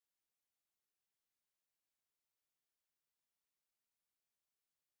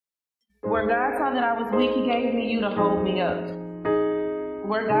Where God saw that I was weak, He gave me you to hold me up.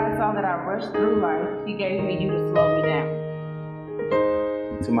 Where God saw that I rushed through life, He gave me you to slow me down.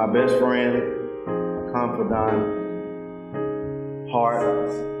 To my best friend, confidant, heart,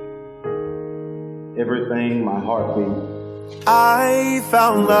 everything, my heartbeat. I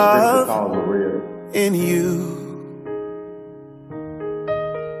found love real. in you.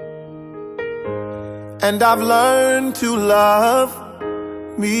 And I've learned to love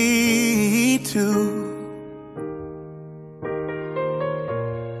me too.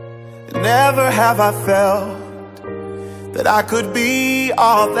 Never have I felt that I could be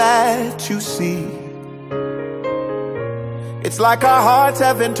all that you see. It's like our hearts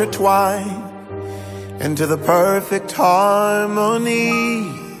have intertwined into the perfect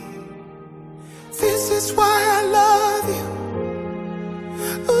harmony. This is why I love you.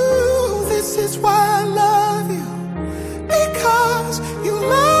 Ooh, this is why I love you. Because you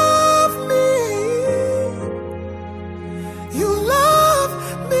love me. You love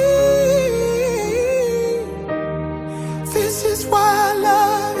me. This is why I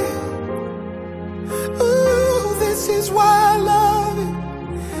love you. Ooh, this is why I love you.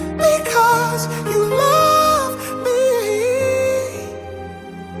 Because you love me.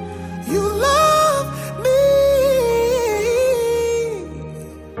 You love me.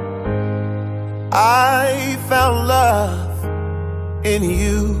 I found love in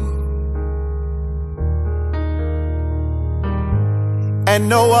you. And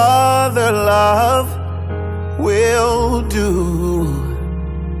no other love will do.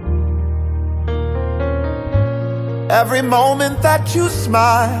 Every moment that you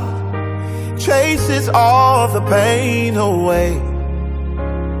smile chases all the pain away.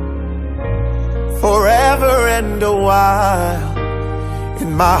 Forever and a while,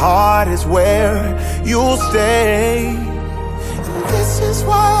 in my heart is where you'll stay. And this is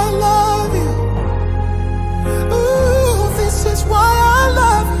why I love you. Ooh, this is why I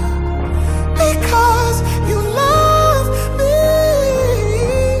love you. Because you love me.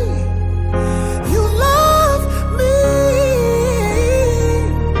 You love me.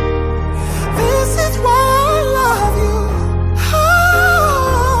 This is why I love you.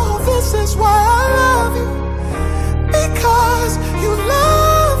 Oh, this is why I love you. Because you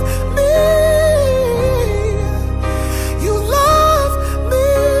love me. You love me.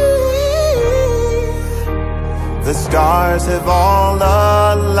 The stars have all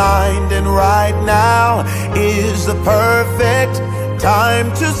aligned, and right now is the perfect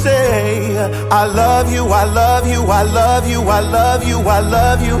time to say I love you, I love you, I love you, I love you, I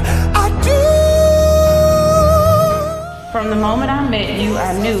love you, I do. From the moment I met you,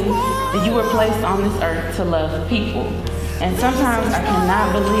 I knew that you were placed on this earth to love people. And sometimes I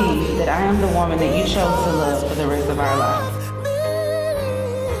cannot believe that I am the woman that you chose to love for the rest of our lives.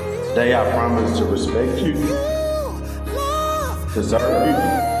 Today I promise to respect you, preserve you,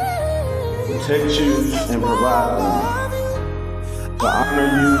 protect you, and provide for you. To honor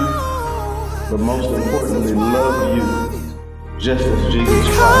you, but most importantly, love you, just as Jesus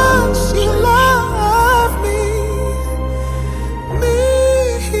Christ loved the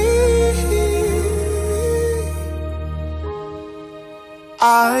church.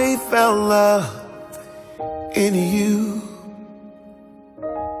 I found love in you.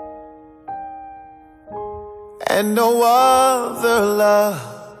 And no other love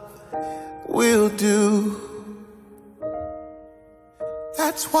will do.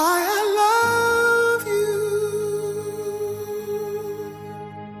 That's why I love you.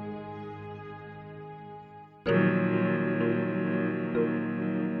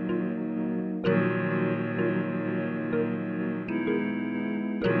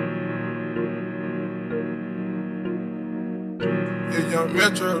 Yeah, young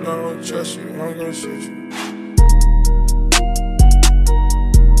Metro, I don't trust you. I'm gonna shoot you.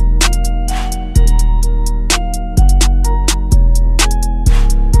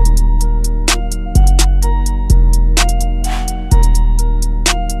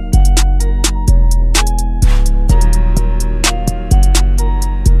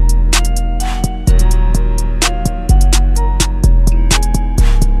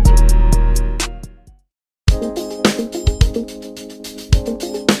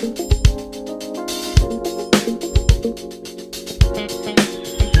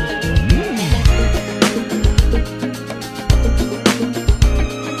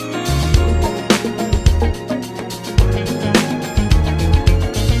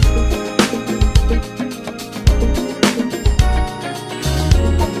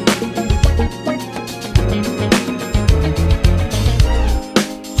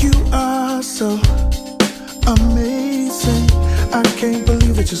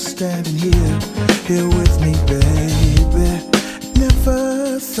 just standing here with me, baby.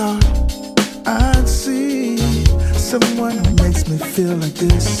 Never thought I'd see someone who makes me feel like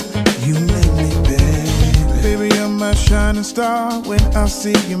this. You make me, baby. Baby, you're my shining star. When I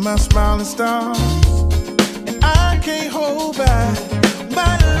see you, my smiling star. And I can't hold back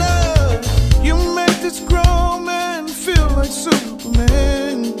my love. You make this grown man feel like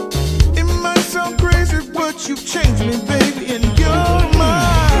Superman. It might sound crazy, but you've changed me, baby, and you're mine.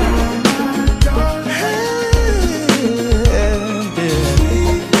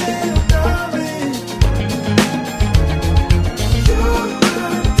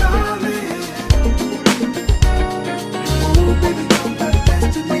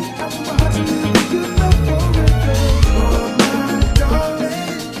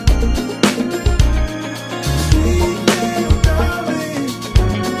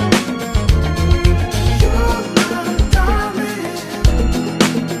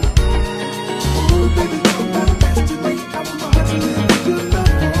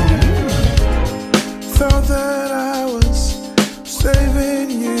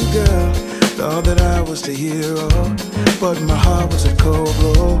 The hero, but my heart was a cold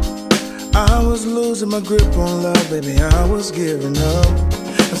blow. I was losing my grip on love, baby, I was giving up.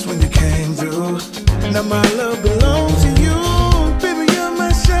 That's when you came through. Now my love belongs to you, baby, you're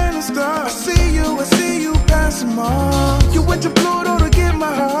my shining star. I see you passing on. You went to Pluto to get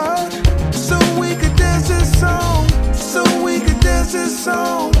my heart, so we could dance this song,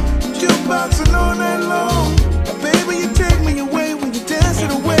 jukeboxing all night long. Baby, you take me away when you dance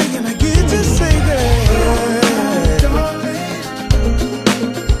it away, and I get to say that.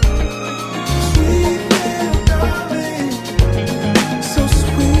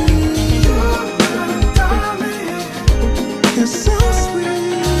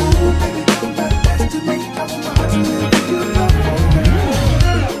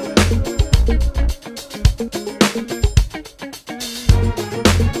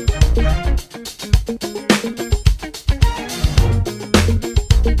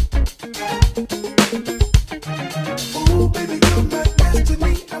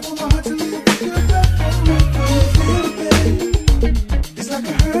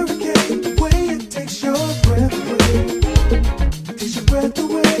 Takes your breath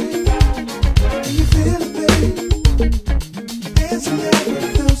away.